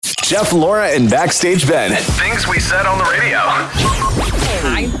Jeff, Laura, and Backstage Ben. Things we said on the radio.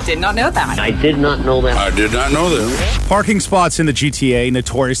 I did not know that. I did not know that. Parking spots in the GTA,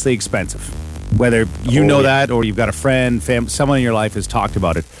 notoriously expensive. Whether you know that or you've got a friend, someone in your life has talked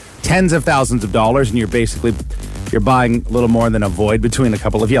about it. Tens of thousands of dollars, and you're buying a little more than a void between a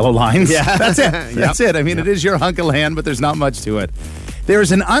couple of yellow lines. Yeah. That's it. That's it. I mean, it is your hunk of land, but there's not much to it.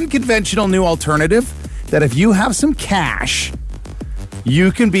 There's an unconventional new alternative that if you have some cash,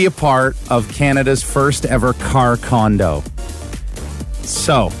 you can be a part of Canada's first ever car condo.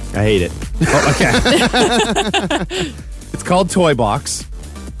 So, I hate it. Okay. It's called Toy Box.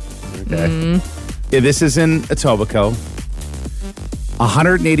 Okay. Yeah, this is in Etobicoke.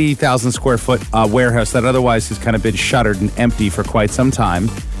 180,000 square foot warehouse that otherwise has kind of been shuttered and empty for quite some time.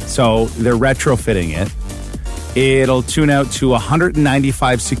 So they're retrofitting it. It'll tune out to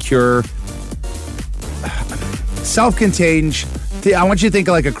 195 secure, self-contained. I want you to think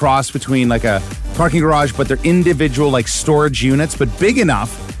of like a cross between like a parking garage, but they're individual like storage units, but big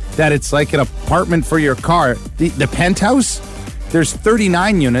enough that it's like an apartment for your car. The penthouse, there's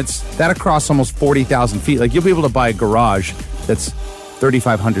 39 units that across almost 40,000 feet. Like you'll be able to buy a garage that's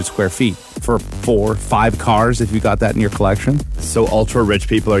 3,500 square feet for 4-5 cars if you got that in your collection. So ultra rich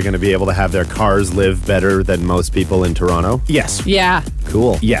people are going to be able to have their cars live better than most people in Toronto? Yes. Yeah.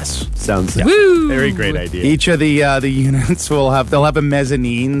 Cool. Yes. Sounds Woo! very great idea. Each of the units they'll have a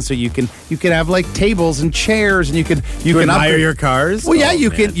mezzanine, so you can have like tables and chairs, and you can hire your cars. Well, yeah,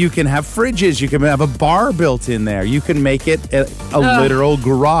 you can have fridges, you can have a bar built in there, you can make it a literal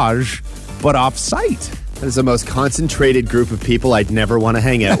garage, but off site. That is the most concentrated group of people I'd never want to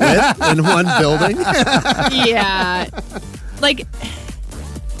hang out with in one building. Yeah. Like,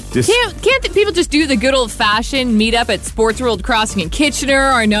 can't people just do the good old-fashioned meet up at Sports World Crossing in Kitchener?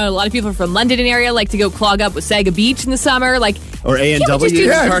 Or I know a lot of people from London area like to go clog up with Saga Beach in the summer. Like, or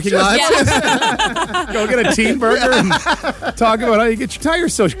A&W parking lots. Yeah. Go get a teen burger and talk about how you get your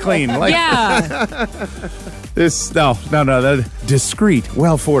tires so clean. Like, yeah. No. Discreet,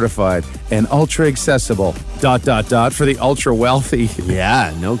 well fortified, and ultra accessible. ... for the ultra wealthy.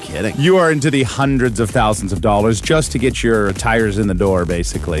 Yeah, no kidding. You are into the hundreds of thousands of dollars just to get your tires in the door,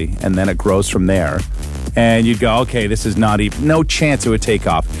 basically, and then it grows from there. And you'd go, okay, this is no chance it would take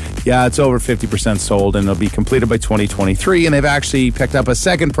off. Yeah, it's over 50% sold, and it'll be completed by 2023. And they've actually picked up a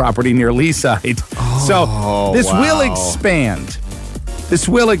second property near Leaside. So this will expand. This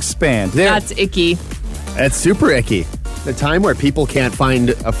will expand. That's icky. It's super icky. The time where people can't find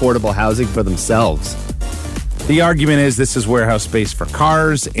affordable housing for themselves. The argument is this is warehouse space for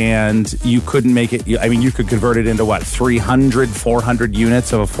cars, and you couldn't make it. I mean, you could convert it into 300, 400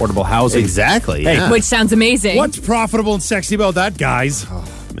 units of affordable housing. Exactly. Hey, yeah. Which sounds amazing. What's profitable and sexy about that, guys? Oh,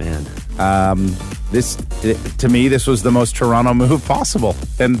 man. To me, this was the most Toronto move possible,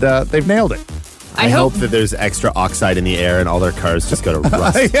 and they've nailed it. I hope that there's extra oxide in the air and all their cars just go to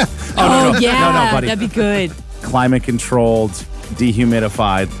rust. Yeah. Oh, yeah. No, buddy. That'd be good. Climate controlled,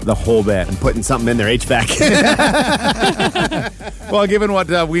 dehumidified, the whole bit. And putting something in their HVAC. Well, given what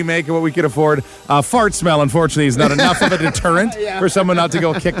we make and what we can afford, fart smell, unfortunately, is not enough of a deterrent for someone not to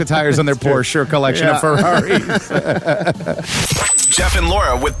go kick the tires on their Porsche collection of Ferraris. Jeff and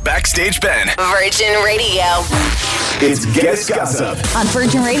Laura with Backstage Ben. Virgin Radio. It's Guest Gossip On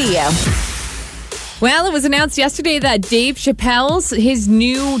Virgin Radio. Well, it was announced yesterday that Dave his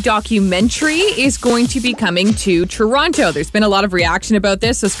new documentary is going to be coming to Toronto. There's been a lot of reaction about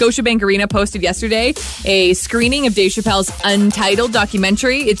this. So Scotiabank Arena posted yesterday a screening of Dave Chappelle's Untitled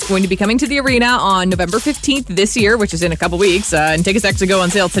documentary. It's going to be coming to the arena on November 15th this year, which is in a couple weeks. And tickets actually go on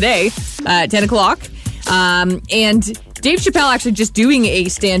sale today at 10 o'clock. And Dave Chappelle actually just doing a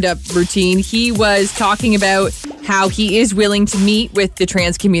stand-up routine. He was talking about how he is willing to meet with the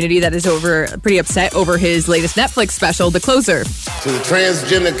trans community that is pretty upset over his latest Netflix special, The Closer. To the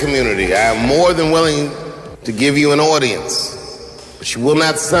transgender community, I am more than willing to give you an audience, but you will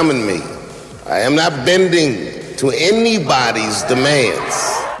not summon me. I am not bending to anybody's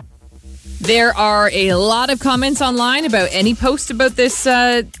demands. There are a lot of comments online about any post about this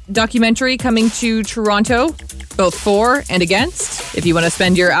documentary coming to Toronto, both for and against. If you want to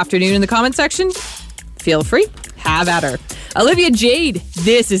spend your afternoon in the comment section, feel free. Have at her. Olivia Jade,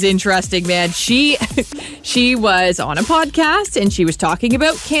 this is interesting, man. She was on a podcast and she was talking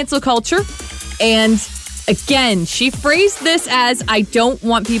about cancel culture. And again, she phrased this as, I don't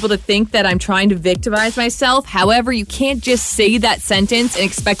want people to think that I'm trying to victimize myself. However, you can't just say that sentence and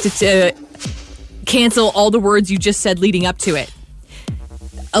expect it to cancel all the words you just said leading up to it.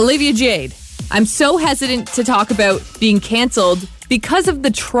 Olivia Jade, I'm so hesitant to talk about being canceled because of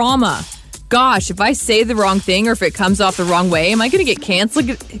the trauma gosh, if I say the wrong thing or if it comes off the wrong way, am I going to get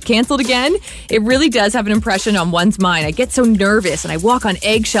canceled again? It really does have an impression on one's mind. I get so nervous and I walk on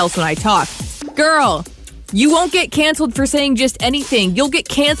eggshells when I talk. Girl, you won't get canceled for saying just anything. You'll get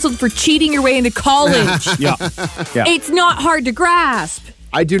canceled for cheating your way into college. Yeah. It's not hard to grasp.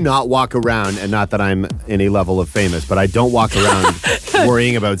 I do not walk around, and not that I'm any level of famous, but I don't walk around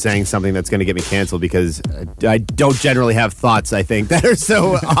worrying about saying something that's going to get me canceled because I don't generally have thoughts, I think, that are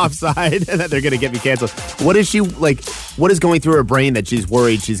so offside that they're going to get me canceled. What is she, like, what is going through her brain that she's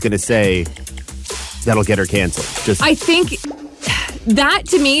worried she's going to say that'll get her canceled? I think that,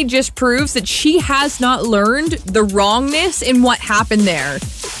 to me, just proves that she has not learned the wrongness in what happened there.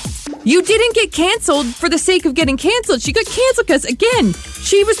 You didn't get canceled for the sake of getting canceled. She got canceled because, again,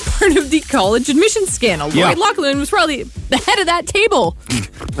 she was part of the college admissions scandal. Yeah. Lloyd Lachlan was probably the head of that table.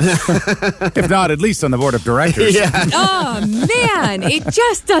 If not, at least on the board of directors. Yeah. Oh, man. It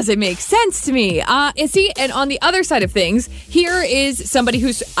just doesn't make sense to me. And on the other side of things, here is somebody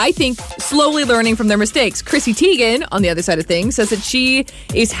who's, I think, slowly learning from their mistakes. Chrissy Teigen, on the other side of things, says that she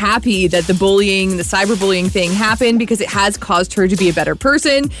is happy that the cyberbullying thing happened because it has caused her to be a better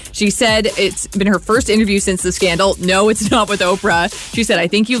person. She said it's been her first interview since the scandal. No, it's not with Oprah. She said, I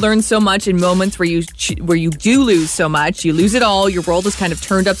think you learn so much in moments where you do lose so much. You lose it all. Your world is kind of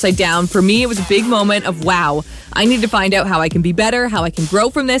turned upside down. For me, it was a big moment of, wow, I need to find out how I can be better, how I can grow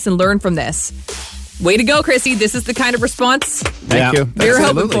from this and learn from this. Way to go, Chrissy. This is the kind of response Thank you. we were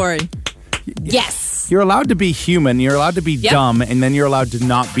hoping Absolutely. for. Yes. You're allowed to be human. You're allowed to be dumb, and then you're allowed to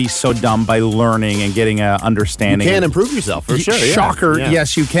not be so dumb by learning and getting an understanding. You can improve yourself, for sure. Yeah. Shocker. Yeah.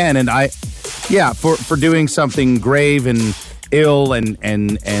 Yes, you can. And for doing something grave and ill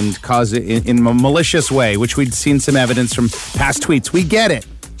and cause it in a malicious way, which we'd seen some evidence from past tweets. We get it.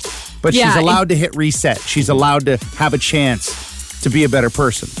 But she's allowed to hit reset. She's allowed to have a chance to be a better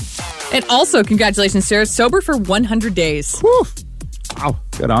person. And also, congratulations, Sarah. Sober for 100 days. Whew. Wow.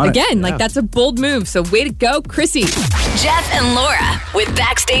 Good on it. Again, that's a bold move. So way to go, Chrissy. Jeff and Laura with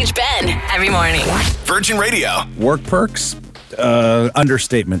Backstage Ben every morning. Virgin Radio. Work perks,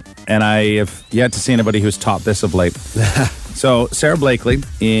 understatement. And I have yet to see anybody who's topped this of late. So Sarah Blakely,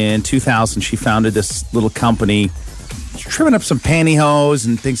 in 2000, she founded this little company, trimming up some pantyhose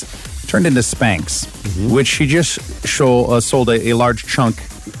and things, turned into Spanx, which she just sold a large chunk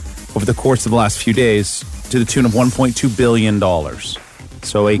over the course of the last few days to the tune of $1.2 billion.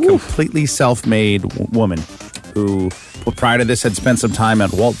 So a completely self-made woman who, prior to this, had spent some time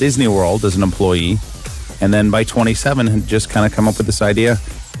at Walt Disney World as an employee, and then by 27 had just kind of come up with this idea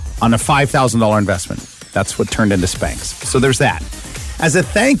on a $5,000 investment. That's what turned into Spanx. So there's that. As a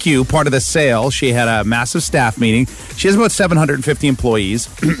thank you, part of the sale, she had a massive staff meeting. She has about 750 employees,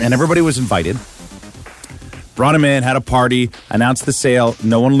 and everybody was invited. Brought them in, had a party, announced the sale.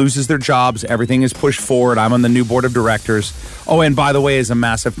 No one loses their jobs. Everything is pushed forward. I'm on the new board of directors. Oh, and by the way, as a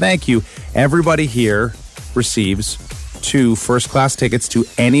massive thank you, everybody here receives 2 first-class tickets to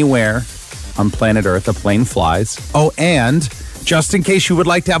anywhere on planet Earth a plane flies. Oh, and just in case you would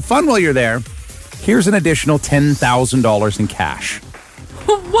like to have fun while you're there, here's an additional $10,000 in cash.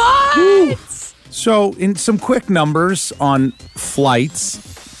 What? Woo. So, in some quick numbers on flights,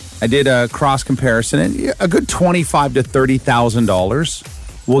 I did a cross comparison, and a good $25,000 to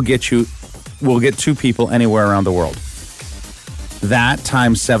 $30,000 will get 2 people anywhere around the world. That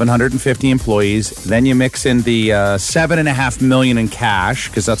times 750 employees. Then you mix in the $7.5 million in cash,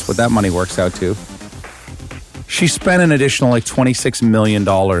 because that's what that money works out to. She spent an additional $26 million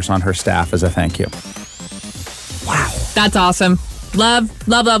on her staff as a thank you. Wow. That's awesome. Love,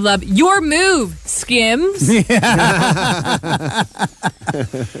 love, love, love. Your move, Skims. They got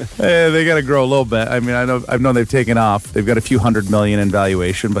to grow a little bit. I mean, I've known they've taken off. They've got a few $100 million in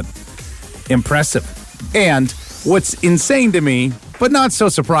valuation, but impressive. And what's insane to me, but not so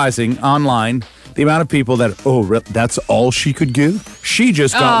surprising, online, the amount of people that, that's all she could give? She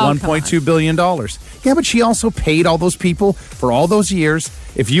just got $1.2 billion. Yeah, but she also paid all those people for all those years.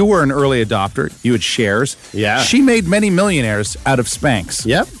 If you were an early adopter, you had shares. Yeah. She made many millionaires out of Spanx.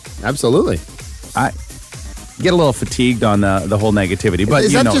 Yep, absolutely. I get a little fatigued on the whole negativity, but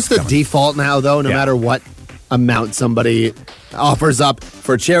is you that know just the default now, though? No matter what amount somebody offers up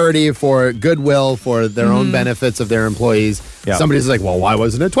for charity, for goodwill, for their own benefits of their employees, somebody's like, well, why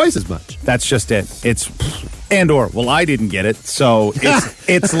wasn't it twice as much? That's just it. Well, I didn't get it, so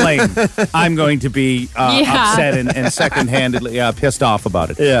it's lame. I'm going to be upset and second-handedly pissed off about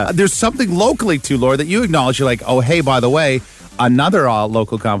it. Yeah. There's something locally, too, Laura, that you acknowledge. You're like, oh, hey, by the way, another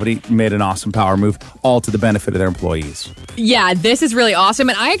local company made an awesome power move, all to the benefit of their employees. Yeah, this is really awesome.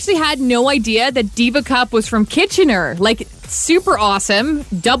 And I actually had no idea that Diva Cup was from Kitchener. Like, super awesome.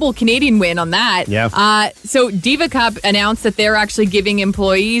 Double Canadian win on that. Yeah. So Diva Cup announced that they're actually giving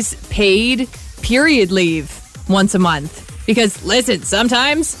employees paid period leave once a month. Because, listen,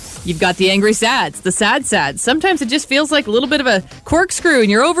 sometimes you've got the angry sads, the sad sads. Sometimes it just feels like a little bit of a corkscrew in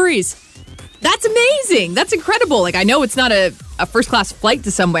your ovaries. That's amazing. That's incredible. Like, I know it's not a first-class flight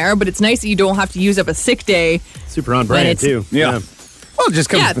to somewhere, but it's nice that you don't have to use up a sick day. Super on brand, too. Yeah. Well, it just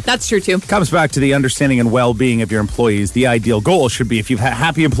comes, that's true, too. Comes back to the understanding and well-being of your employees. The ideal goal should be if you've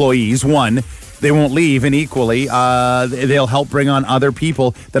happy employees, one, they won't leave, and equally, they'll help bring on other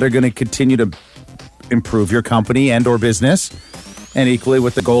people that are going to continue to improve your company and or business. And equally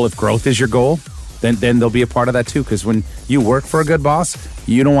with the goal, if growth is your goal, then they'll be a part of that too. Because when you work for a good boss,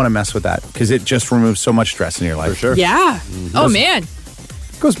 you don't want to mess with that because it just removes so much stress in your life. For sure. Yeah. Oh, man.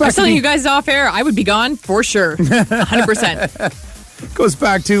 Goes back I was telling you guys off air, I would be gone for sure. 100%. Goes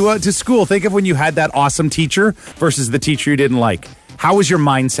back to school. Think of when you had that awesome teacher versus the teacher you didn't like. How was your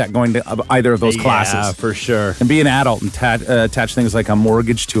mindset going to either of those classes? Yeah, for sure. And be an adult and attach things like a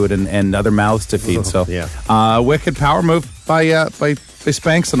mortgage to it and other mouths to feed. So, wicked power move by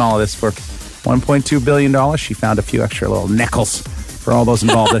Spanx and all of this for $1.2 billion. She found a few extra little nickels for all those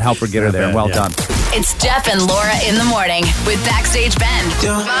involved that helped her get her there. Well done. It's Jeff and Laura in the morning with Backstage Ben.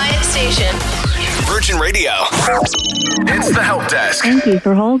 My station. Virgin Radio. It's the help desk Thank you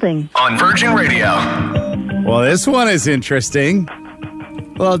for holding. on Virgin Radio. Well, this one is interesting.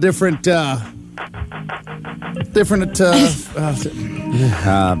 A little different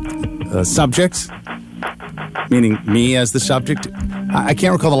subjects, meaning me as the subject. I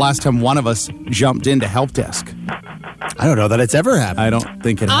can't recall the last time one of us jumped into help desk. I don't know that it's ever happened. I don't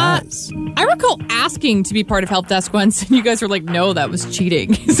think it has. I recall asking to be part of Help Desk once, and you guys were like, no, that was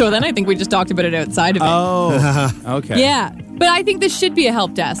cheating. So then I think we just talked about it outside of it. Oh, okay. Yeah, but I think this should be a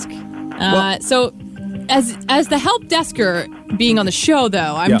help desk. So as the help desker being on the show,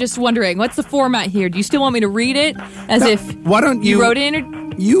 though, I'm just wondering, what's the format here? Do you still want me to read it as if why don't you wrote it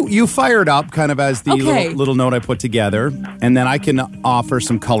in? You fire it up kind of as the little note I put together, and then I can offer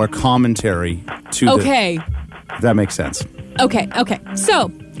some color commentary to if that makes sense. Okay. So,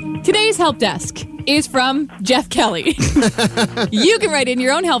 today's help desk is from Jeff Kelly. You can write in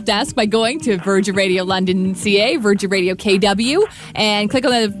your own help desk by going to Virgin Radio London CA, Virgin Radio KW, and click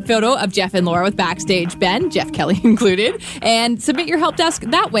on the photo of Jeff and Laura with Backstage Ben, Jeff Kelly included, and submit your help desk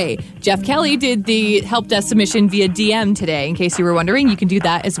that way. Jeff Kelly did the help desk submission via DM today. In case you were wondering, you can do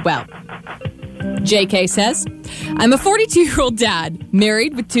that as well. JK says, I'm a 42-year-old dad,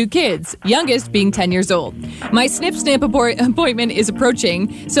 married with 2 kids, youngest being 10 years old. My snip appointment is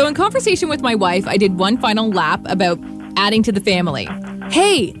approaching, so in conversation with my wife, I did one final lap about adding to the family.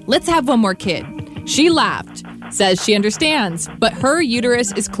 Hey, let's have one more kid. She laughed, says she understands, but her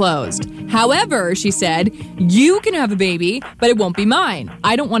uterus is closed. However, she said, you can have a baby, but it won't be mine.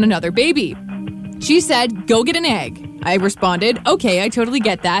 I don't want another baby. She said, go get an egg. I responded, okay, I totally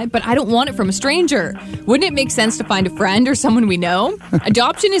get that, but I don't want it from a stranger. Wouldn't it make sense to find a friend or someone we know?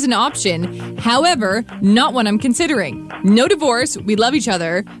 Adoption is an option, however, not one I'm considering. No divorce, we love each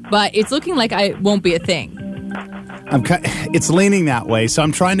other, but it's looking like it won't be a thing. It's leaning that way, so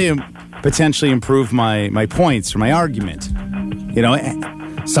I'm trying to potentially improve my points or my argument. You know,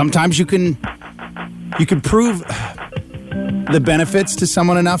 sometimes you can prove the benefits to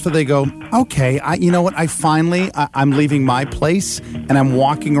someone enough that they go, okay, you know what, I'm leaving my place and I'm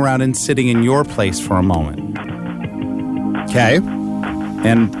walking around and sitting in your place for a moment. Okay.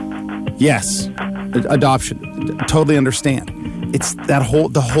 And yes, adoption, totally understand. It's the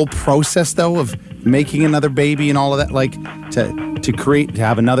whole process though of making another baby and all of that, like to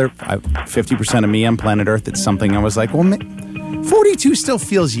have another 50% of me on planet Earth. It's something I was like, well, 42 still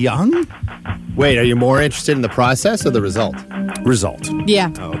feels young. Wait, are you more interested in the process or the result? Result.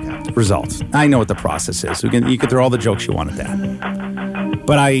 Yeah. Oh, okay. Result. I know what the process is. You can throw all the jokes you want at that.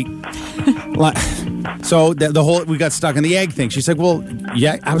 But so the whole, we got stuck in the egg thing. She's like, well,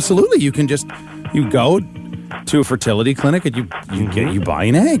 yeah, absolutely. You can you go to a fertility clinic and you buy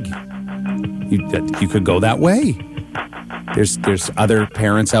an egg. You could go that way. There's other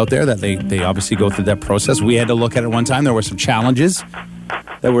parents out there that they obviously go through that process. We had to look at it one time. There were some challenges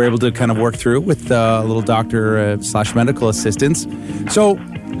that we're able to kind of work through with a little doctor / medical assistance. So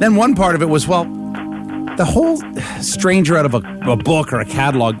then one part of it was, well, the whole stranger out of a book or a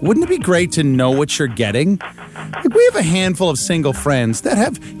catalog, wouldn't it be great to know what you're getting? Like, we have a handful of single friends that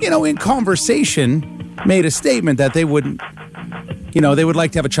have, in conversation made a statement that they wouldn't, they would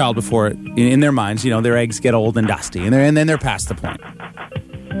like to have a child before, in their minds, their eggs get old and dusty, and then they're past the point.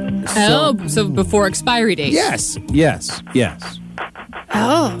 So before expiry date. Yes.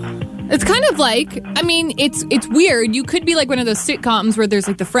 Oh, It's kind of like, I mean, it's weird. You could be like one of those sitcoms where there's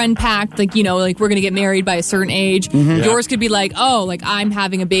like the friend pact, like, you know, like we're going to get married by a certain age. Mm-hmm. Yours could be like, oh, like I'm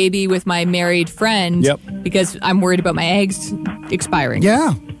having a baby with my married friend because I'm worried about my eggs expiring.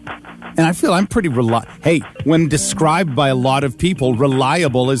 Yeah. And I feel I'm pretty Hey, when described by a lot of people,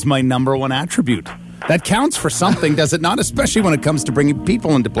 reliable is my number one attribute. That counts for something, does it not? Especially when it comes to bringing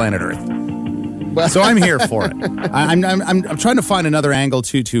people into planet Earth. So I'm here for it. I'm trying to find another angle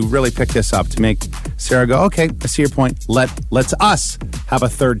to really pick this up to make Sarah go, okay, I see your point. Let's us have a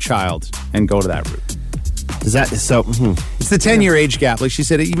third child and go to that route. Is that so? It's the 10-year age gap. Like she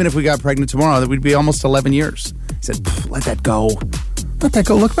said, even if we got pregnant tomorrow, that would be almost 11 years. I said, let that go. Let that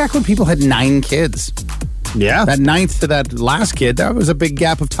go. Look back when people had 9 kids. Yeah. That 9th to that last kid, that was a big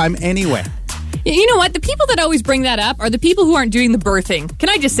gap of time anyway. You know what? The people that always bring that up are the people who aren't doing the birthing. Can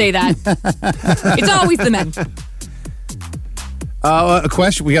I just say that? It's always the men. A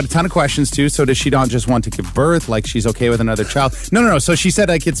question. We got a ton of questions too. So does she not just want to give birth? Like she's okay with another child? No. So she said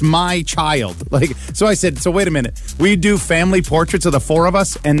like it's my child. Like so I said. So wait a minute. We do family portraits of the 4 of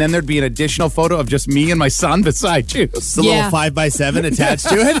us, and then there'd be an additional photo of just me and my son beside you. Just a little 5x7 attached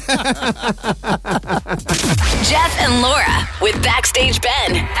to it. Jeff and Laura with Backstage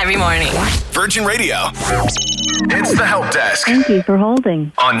Ben every morning. Virgin Radio. It's the Help Desk Thank you for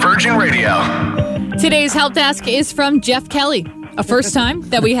holding. on Virgin Radio. Today's help desk is from Jeff Kelly. A first time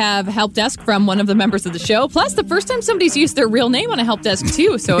that we have help desk from one of the members of the show. Plus, the first time somebody's used their real name on a help desk,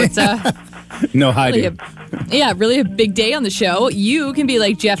 too. So it's no hiding. Really a big day on the show. You can be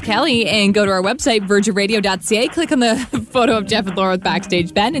like Jeff Kelly and go to our website, virginradio.ca. Click on the photo of Jeff and Laura with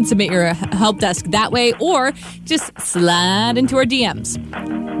Backstage Ben and submit your help desk that way. Or just slide into our DMs.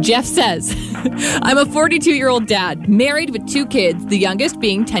 Jeff says, I'm a 42-year-old dad, married with 2 kids, the youngest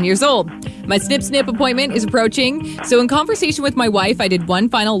being 10 years old. My snip appointment is approaching, so in conversation with my wife, I did one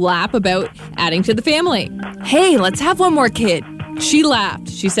final lap about adding to the family. Hey, let's have one more kid. She laughed.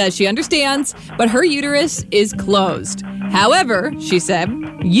 She says she understands, but her uterus is closed. However, she said,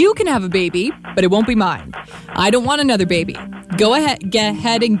 you can have a baby, but it won't be mine. I don't want another baby. Go ahead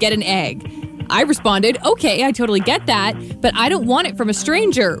and get an egg. I responded, okay, I totally get that, but I don't want it from a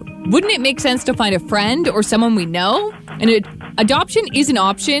stranger. Wouldn't it make sense to find a friend or someone we know? And adoption is an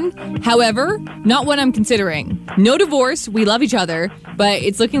option. However, not what I'm considering. No divorce. We love each other, but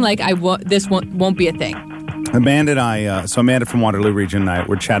it's looking like this won't be a thing. Amanda and I, so Amanda from Waterloo Region and I,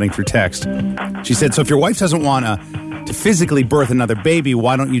 were chatting through text. She said, so if your wife doesn't want to physically birth another baby,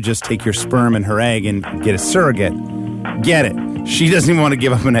 why don't you just take your sperm and her egg and get a surrogate? Get it. She doesn't even want to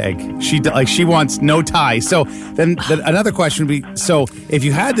give up an egg. She wants no tie. So then another question would be, so if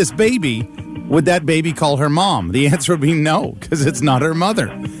you had this baby, would that baby call her mom? The answer would be no, because it's not her mother.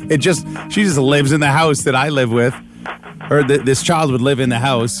 She just lives in the house that I live with, or this child would live in the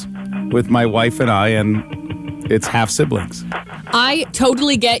house with my wife and I, and it's half siblings. I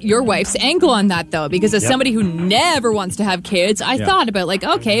totally get your wife's angle on that, though, because as somebody who never wants to have kids, I thought about, like,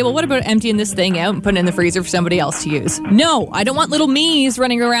 okay, well, what about emptying this thing out and putting it in the freezer for somebody else to use? No, I don't want little me's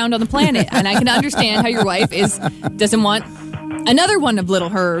running around on the planet. And I can understand how your wife doesn't want another one of little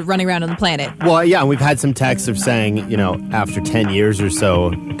her running around on the planet. Well, yeah, and we've had some texts of saying, after 10 years or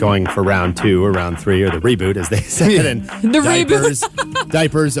so, going for round 2 or round 3 or the reboot, as they said, and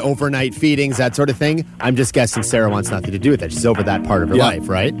diapers, overnight feedings, that sort of thing. I'm just guessing Sarah wants nothing to do with that. She's over that part of her life,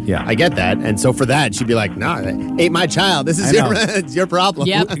 right? Yeah. I get that. And so for that, she'd be like, no, that ain't my child. This is it's your problem.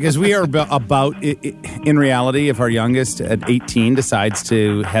 Yep. Because we are about, in reality, if our youngest at 18 decides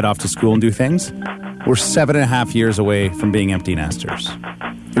to head off to school and do things, we're 7.5 years away from being empty nesters.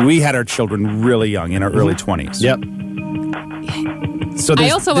 We had our children really young, in our early 20s. Yep. So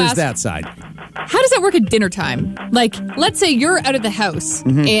there's asked, that side. How does that work at dinner time? Like, let's say you're out of the house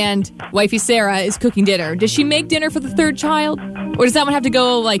and wifey Sarah is cooking dinner. Does she make dinner for the third child? Or does that one have to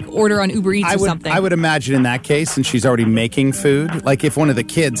go, like, order on Uber Eats or something? I would imagine in that case, since she's already making food, like if one of the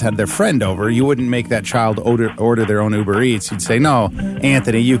kids had their friend over, you wouldn't make that child order their own Uber Eats. You'd say, no,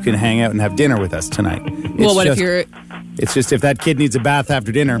 Anthony, you can hang out and have dinner with us tonight. It's just if that kid needs a bath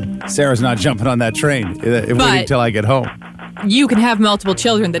after dinner, Sarah's not jumping on that train. Waiting until I get home. You can have multiple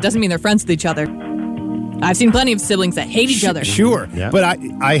children. That doesn't mean they're friends with each other. I've seen plenty of siblings that hate each other. Sure. Yeah. But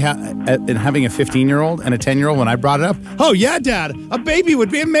in having a 15-year-old and a 10-year-old, when I brought it up, oh, yeah, Dad, a baby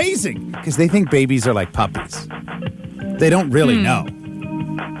would be amazing. Because they think babies are like puppies. They don't really know.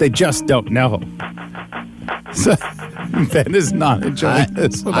 They just don't know. So Ben is not enjoying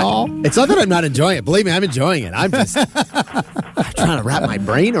this at all. It's not that I'm not enjoying it. Believe me, I'm enjoying it. I'm just trying to wrap my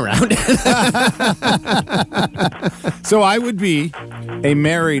brain around it. So I would be a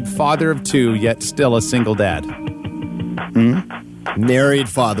married father of 2, yet still a single dad. Married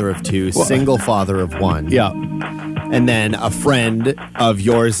father of 2, single father of 1. Yeah. And then a friend of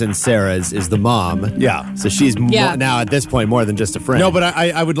yours and Sarah's is the mom. Yeah. So she's now at this point more than just a friend. No, but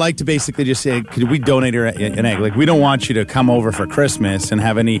I would like to basically just say, could we donate her an egg? Like, we don't want you to come over for Christmas and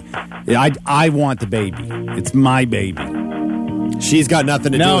have any... I want the baby. It's my baby. She's got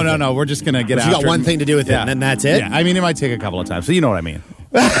nothing to do with it. No. We're just going to get after it. She got one thing to do with it, and then that's it? Yeah, I mean, it might take a couple of times, so you know what I mean.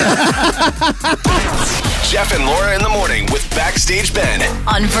 Jeff and Laura in the morning with Backstage Ben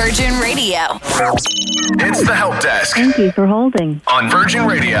on Virgin Radio. It's the Help Desk. Thank you for holding. On Virgin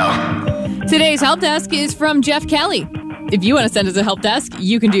Radio. Today's Help Desk is from Jeff Kelly. If you want to send us a help desk,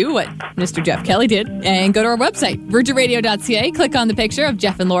 you can do what Mr. Jeff Kelly did and go to our website, virginradio.ca, click on the picture of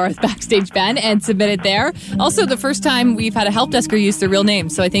Jeff and Laura with Backstage Ben and submit it there. Also, the first time we've had a help desker use their real name,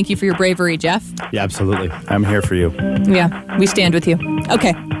 so I thank you for your bravery, Jeff. Yeah, absolutely. I'm here for you. Yeah, we stand with you.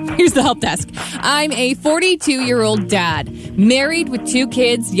 Okay, here's the help desk. I'm a 42-year-old dad, married with 2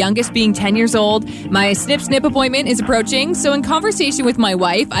 kids, youngest being 10 years old. My snip appointment is approaching, so in conversation with my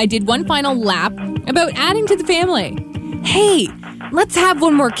wife, I did one final lap about adding to the family. Hey, let's have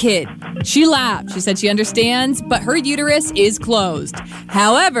one more kid. She laughed. She said she understands, but her uterus is closed.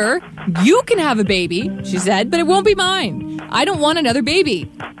 However, you can have a baby, she said, but it won't be mine. I don't want another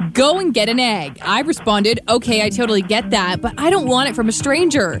baby. Go and get an egg. I responded, okay, I totally get that, but I don't want it from a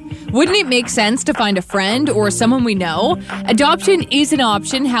stranger. Wouldn't it make sense to find a friend or someone we know? Adoption is an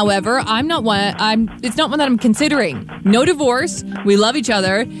option. However, it's not one that I'm considering. No divorce. We love each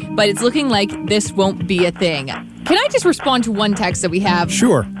other, but it's looking like this won't be a thing. Can I just respond to one text that we have?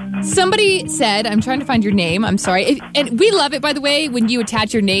 Sure. Somebody said, I'm trying to find your name, I'm sorry. And we love it, by the way, when you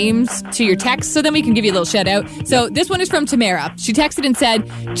attach your names to your text, so then we can give you a little shout out. So this one is from Tamara. She texted and said,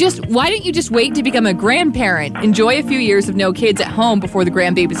 why don't you just wait to become a grandparent? Enjoy a few years of no kids at home before the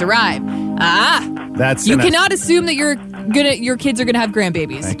grandbabies arrive. You cannot assume that your kids are gonna have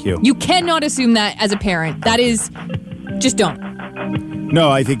grandbabies. Thank you. You cannot assume that as a parent. That is, just don't. No,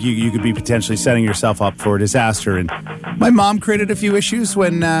 I think you could be potentially setting yourself up for a disaster. And my mom created a few issues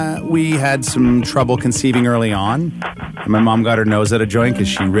when we had some trouble conceiving early on. And my mom got her nose out of joint because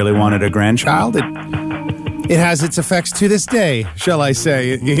she really wanted a grandchild. It has its effects to this day, shall I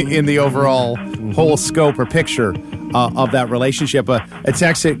say, in the overall whole scope or picture of that relationship. A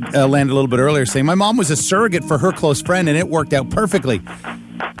text landed a little bit earlier saying, my mom was a surrogate for her close friend and it worked out perfectly.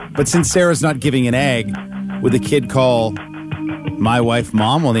 But since Sarah's not giving an egg, would the kid call my wife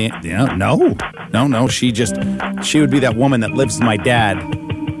mom? Well, no. She would be that woman that lives with my dad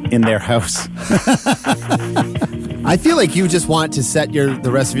in their house. I feel like you just want to set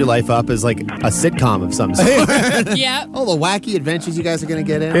the rest of your life up as like a sitcom of some sort. Yeah. Oh, the wacky adventures you guys are going to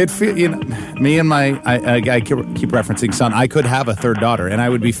get in. Me and I keep referencing son. I could have a third daughter, and I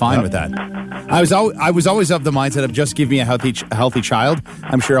would be fine with that. I was always of the mindset of just give me a healthy child.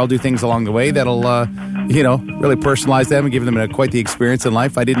 I'm sure I'll do things along the way that'll really personalize them and give them quite the experience in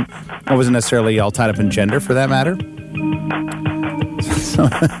life. I wasn't necessarily all tied up in gender for that matter. So,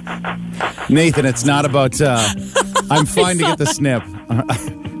 Nathan, it's not about I'm fine to get the snip.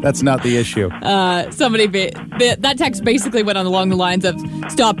 That's not the issue. That text basically went along the lines of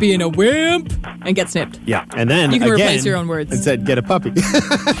stop being a wimp and get snipped. Yeah. And then you can again, replace your own words. And said get a puppy.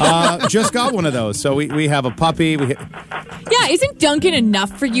 Just got one of those. So we have a puppy. Yeah, isn't Duncan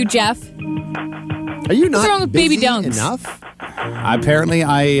enough for you, Jeff? Are you not What's wrong with baby Dunks? Enough? Apparently,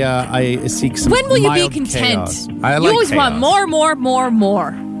 I seek some. When will you be mild content? chaos. You always want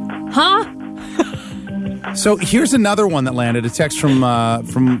more. Huh? So here's another one that landed. A text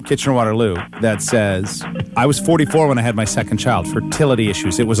from Kitchener-Waterloo that says, I was 44 when I had my second child. Fertility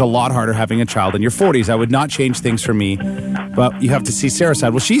issues. It was a lot harder having a child in your 40s. I would not change things for me, but you have to see Sarah's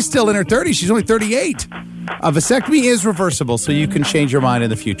side. Well, she's still in her 30s. She's only 38. A vasectomy is reversible, so you can change your mind in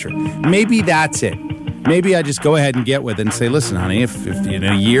the future. Maybe that's it. Maybe I just go ahead and get with it and say, listen, honey, if in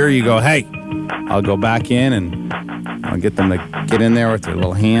a year you go, hey, I'll go back in and I'll get them to get in there with their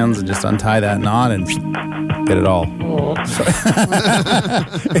little hands and just untie that knot and get it all.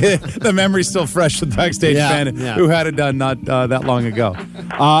 The memory's still fresh with Backstage Ben, who had it done not that long ago.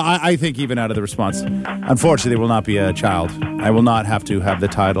 I think even out of the response, unfortunately, there will not be a child. I will not have to have the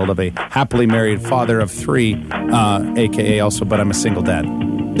title of a happily married father of 3, a.k.a. also, but I'm a single dad.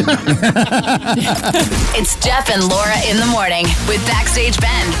 It's Jeff and Laura in the morning with Backstage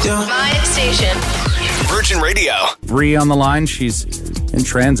Ben. Vibe Station. Virgin Radio. Bree on the line. She's in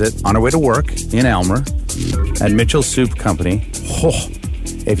transit on her way to work in Elmer at Mitchell's Soup Company. Oh,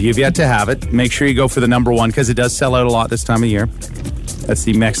 if you've yet to have it, make sure you go for the number 1 because it does sell out a lot this time of year. That's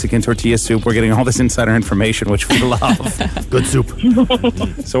the Mexican tortilla soup. We're getting all this insider information, which we love. Good soup.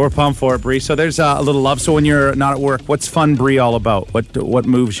 So we're pumped for it, Bree. So there's a little love. So when you're not at work, what's fun, Bree, all about? What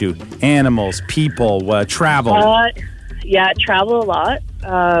moves you? Animals, people, travel? Travel a lot.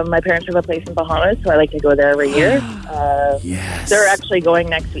 My parents have a place in Bahamas, so I like to go there every year. Yes. They're actually going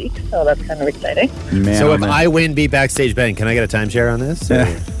next week, so that's kind of exciting. Man, So oh, if man. I win Beat Backstage Ben, can I get a timeshare on this?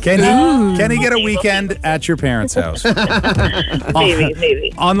 Can he get a weekend at your parents' house?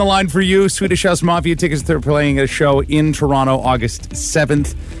 Maybe. On the line for you, Swedish House Mafia tickets. They're playing a show in Toronto August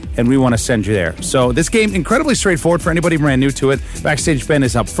 7th, and we want to send you there. So this game, incredibly straightforward for anybody brand new to it. Backstage Ben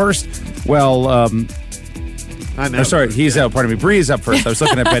is up first. Well, he's out. Pardon me. Bree is up first. I was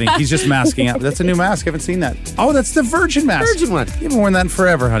looking at Benny. He's just masking up. That's a new mask. I haven't seen that. Oh, that's the Virgin mask. Virgin one. You haven't worn that in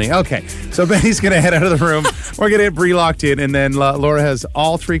forever, honey. Okay. So Benny's going to head out of the room. We're going to get Bree locked in, and then Laura has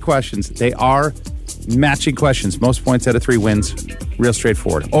all 3 questions. They are matching questions. Most points out of 3 wins. Real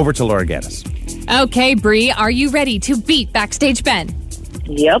straightforward. Over to Laura Gaddis. Okay, Bree, are you ready to beat Backstage Ben?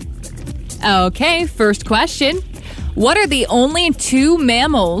 Yep. Okay, first question. What are the only 2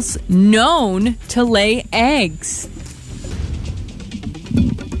 mammals known to lay eggs?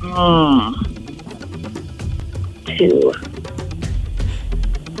 2.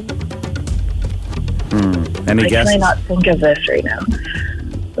 Any I guesses? cannot think of this right now.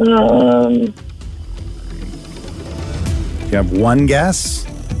 You have 1 guess?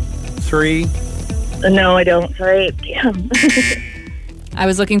 3? No, I don't. Sorry. Damn. I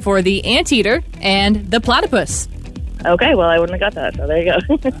was looking for the anteater and the platypus. Okay, well, I wouldn't have got that, so there you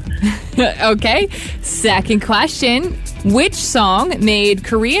go. Okay, second question. Which song made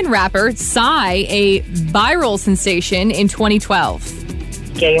Korean rapper Psy a viral sensation in 2012?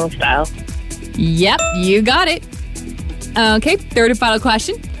 Gangnam Style. Yep, you got it. Okay, third and final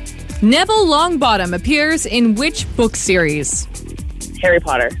question. Neville Longbottom appears in which book series? Harry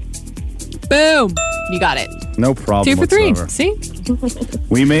Potter. Boom, you got it. No problem 2 for 3. whatsoever. See?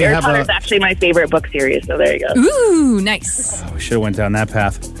 We may Harry have Potter's actually my favorite book series, so there you go. Ooh, nice. We should have went down that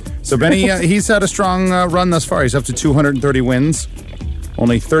path. So Benny, he's had a strong run thus far. He's up to 230 wins,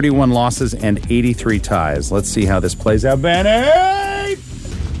 only 31 losses, and 83 ties. Let's see how this plays out. Benny!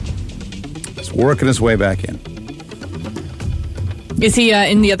 He's working his way back in. Is he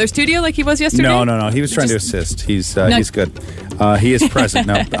in the other studio like he was yesterday? No. He was trying to assist. He's good. He is present.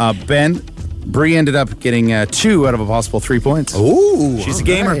 No, Ben, Bree ended up getting 2 out of a possible 3 points. Ooh, She's a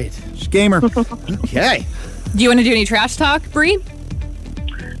gamer. right. She's a gamer. Okay. Do you want to do any trash talk, Bree?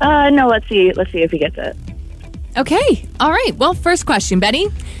 No, let's see if he gets it. Okay. All right. Well, first question, Benny.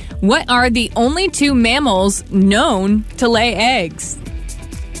 What are the only 2 mammals known to lay eggs?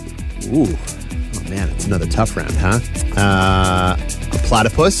 Ooh. Oh, man, it's another tough round, huh? A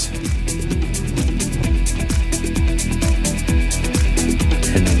platypus.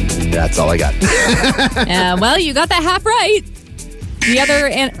 And that's all I got. Well, you got that half right. The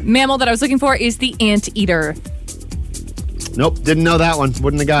other mammal that I was looking for is the anteater. Nope, didn't know that one.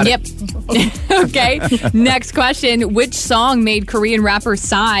 Wouldn't have got Yep. it. Okay. Next question. Which song made Korean rapper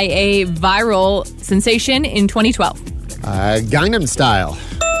Psy a viral sensation in 2012? Gangnam Style.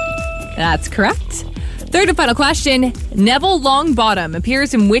 That's correct. Third and final question. Neville Longbottom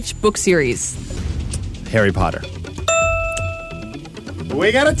appears in which book series? Harry Potter.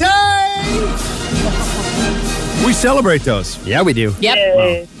 We got a tie! We celebrate those. Yeah, we do. Yep.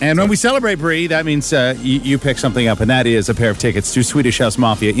 Yay. And when we celebrate, Bree, that means you pick something up, and that is a pair of tickets to Swedish House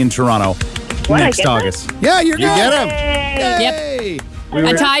Mafia in Toronto What, I next get August. Yeah, you get them. Yay! We A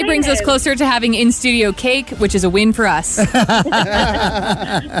were- tie brings us closer to having in-studio cake, which is a win for us.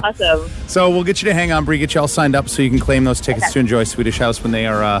 Awesome. So we'll get you to hang on, Bree, get you all signed up so you can claim those tickets to enjoy Swedish House when they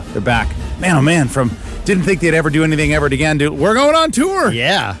are they're back. Man, oh man, didn't think they'd ever do anything ever again, dude. We're going on tour.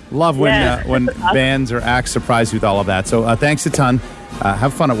 Yeah. Love when Yeah. when bands or acts surprise you with all of that. So thanks a ton.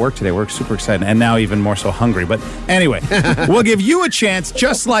 Have fun at work today. We're super excited, and now even more so hungry. But anyway, we'll give you a chance,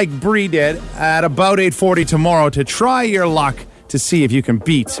 just like Bree did, at about 8:40 tomorrow to try your luck to see if you can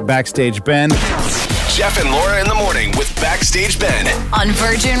beat Backstage Ben. Jeff and Laura in the morning with Backstage Ben. On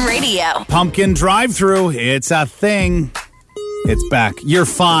Virgin Radio. Pumpkin drive-through, it's a thing. It's back. Year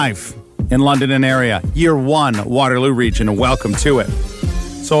 5 in London and area. Year 1, Waterloo region. Welcome to it.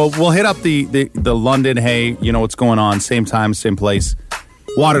 So we'll hit up the London, hey, you know what's going on, same time, same place.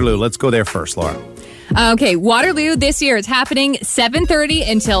 Waterloo, let's go there first, Laura. Okay, Waterloo this year is happening 7:30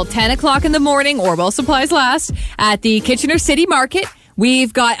 until 10 o'clock in the morning, or while supplies last, at the Kitchener City Market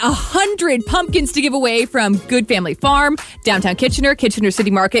We've got 100 pumpkins to give away from Good Family Farm, downtown Kitchener, Kitchener City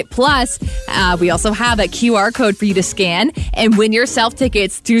Market. Plus, we also have a QR code for you to scan and win yourself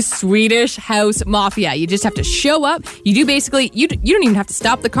tickets to Swedish House Mafia. You just have to show up. You do basically, you don't even have to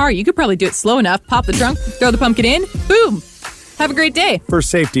stop the car. You could probably do it slow enough. Pop the trunk, throw the pumpkin in, boom. Have a great day. For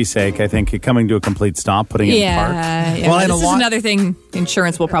safety's sake, I think coming to a complete stop, putting it in park. Yeah. Well, this is another thing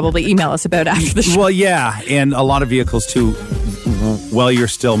insurance will probably email us about after the show. Well, yeah, and a lot of vehicles too. While you're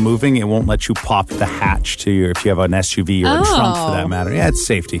still moving, it won't let you pop the hatch to your if you have an SUV or a trunk for that matter. Yeah, it's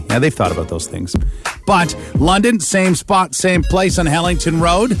safety. Yeah, they've thought about those things. But London, same spot, same place on Hellington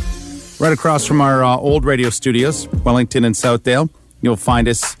Road, right across from our old radio studios, Wellington and Southdale. You'll find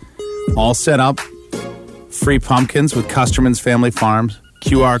us all set up. Free pumpkins with Custerman's Family Farms,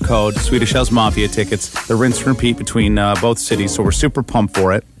 QR code, Swedish House Mafia tickets, the rinse and repeat between both cities, so we're super pumped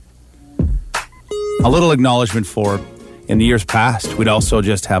for it. A little acknowledgement for, in the years past, we'd also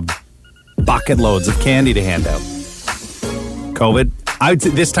just have bucket loads of candy to hand out. COVID,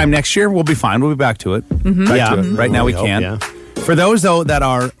 this time next year, we'll be fine. We'll be back to it. Back to it. Right now we can. Yeah. For those, though, that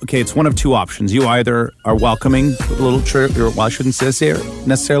are, it's one of two options. You either are welcoming little I shouldn't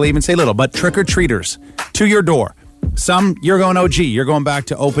necessarily even say little, but trick-or-treaters to your door. Some, you're going OG. You're going back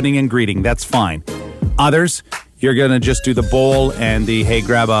to opening and greeting. That's fine. Others, you're going to just do the bowl and the, hey,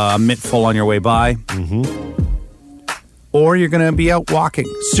 grab a mitt full on your way by. Or you're going to be out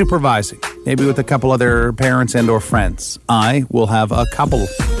walking, supervising, maybe with a couple other parents and or friends. I will have a couple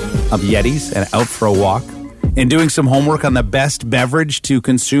of Yetis and out for a walk. And doing some homework on the best beverage to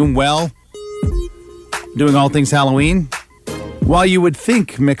consume while doing all things Halloween. While you would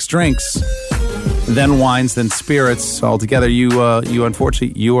think mixed drinks, then wines, then spirits altogether, you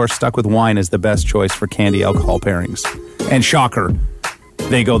unfortunately, you are stuck with wine as the best choice for candy alcohol pairings. And shocker,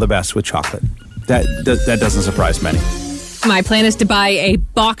 they go the best with chocolate. That doesn't surprise many. My plan is to buy a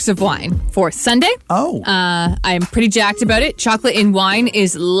box of wine for Sunday. Oh. I'm pretty jacked about it. Chocolate in wine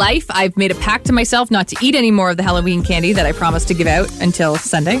is life. I've made a pact to myself not to eat any more of the Halloween candy that I promised to give out until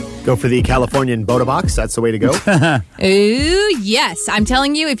Sunday. Go for the Californian Boda Box. That's the way to go. Ooh, yes. I'm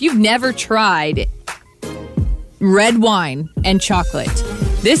telling you, if you've never tried red wine and chocolate,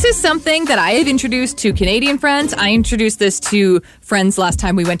 this is something that I have introduced to Canadian friends. I introduced this to friends last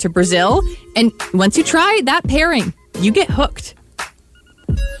time we went to Brazil. And once you try that pairing, you get hooked.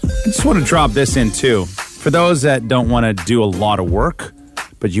 I just want to drop this in, too. For those that don't want to do a lot of work,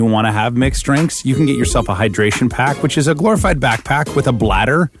 but you want to have mixed drinks, you can get yourself a hydration pack, which is a glorified backpack with a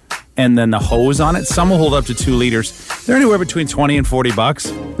bladder and then the hose on it. Some will hold up to 2 liters. They're anywhere between $20 and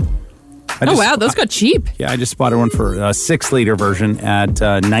 $40. Oh, wow. Those got cheap. Yeah, I just spotted one for a 6-liter version at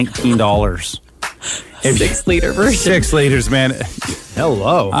 $19. 6-liter version. 6 liters, man.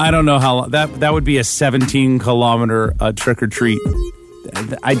 Hello. I don't know how that would be a 17-kilometer trick or treat.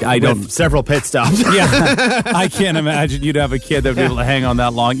 I don't. With several pit stops. Yeah, I can't imagine you'd have a kid that would be able to hang on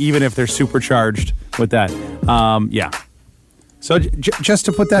that long, even if they're supercharged with that. Yeah. So just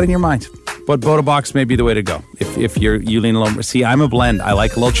to put that in your mind, but Boda Box may be the way to go if you lean a little. See, I'm a blend. I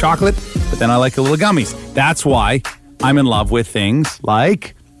like a little chocolate, but then I like a little gummies. That's why I'm in love with things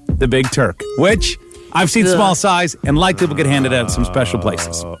like the Big Turk, which I've seen small size and likely will get handed out at some special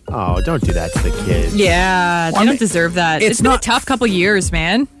places. Oh, don't do that to the kids. Yeah, they don't deserve that. It's been a tough couple years,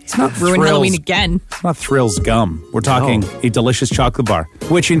 man. It's not ruin Thrills. Halloween again. It's not Thrills gum. We're talking a delicious chocolate bar,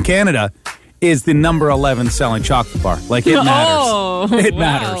 which in Canada is the number 11 selling chocolate bar. Like, it matters. It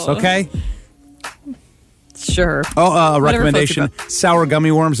matters, okay? Sure. Oh, a recommendation. Sour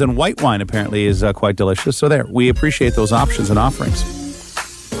gummy worms and white wine apparently is quite delicious. So there, we appreciate those options and offerings.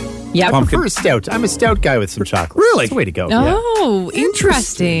 Yeah, I prefer stout. I'm a stout guy with some chocolate. Really? That's the way to go. Oh,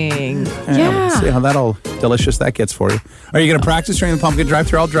 interesting. Yeah. See how delicious that gets for you. Are you going to practice during the pumpkin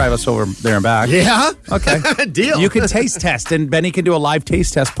drive-thru? I'll drive us over there and back. Yeah? Okay. Deal. You can taste test, and Benny can do a live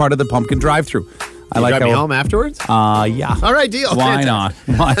taste test part of the pumpkin drive-thru. Drive me home afterwards? Yeah. All right, deal. Why not?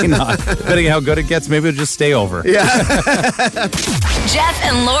 Why not? Depending on how good it gets, maybe we'll just stay over. Yeah. Jeff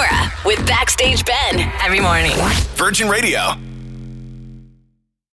and Laura with Backstage Ben every morning. Virgin Radio.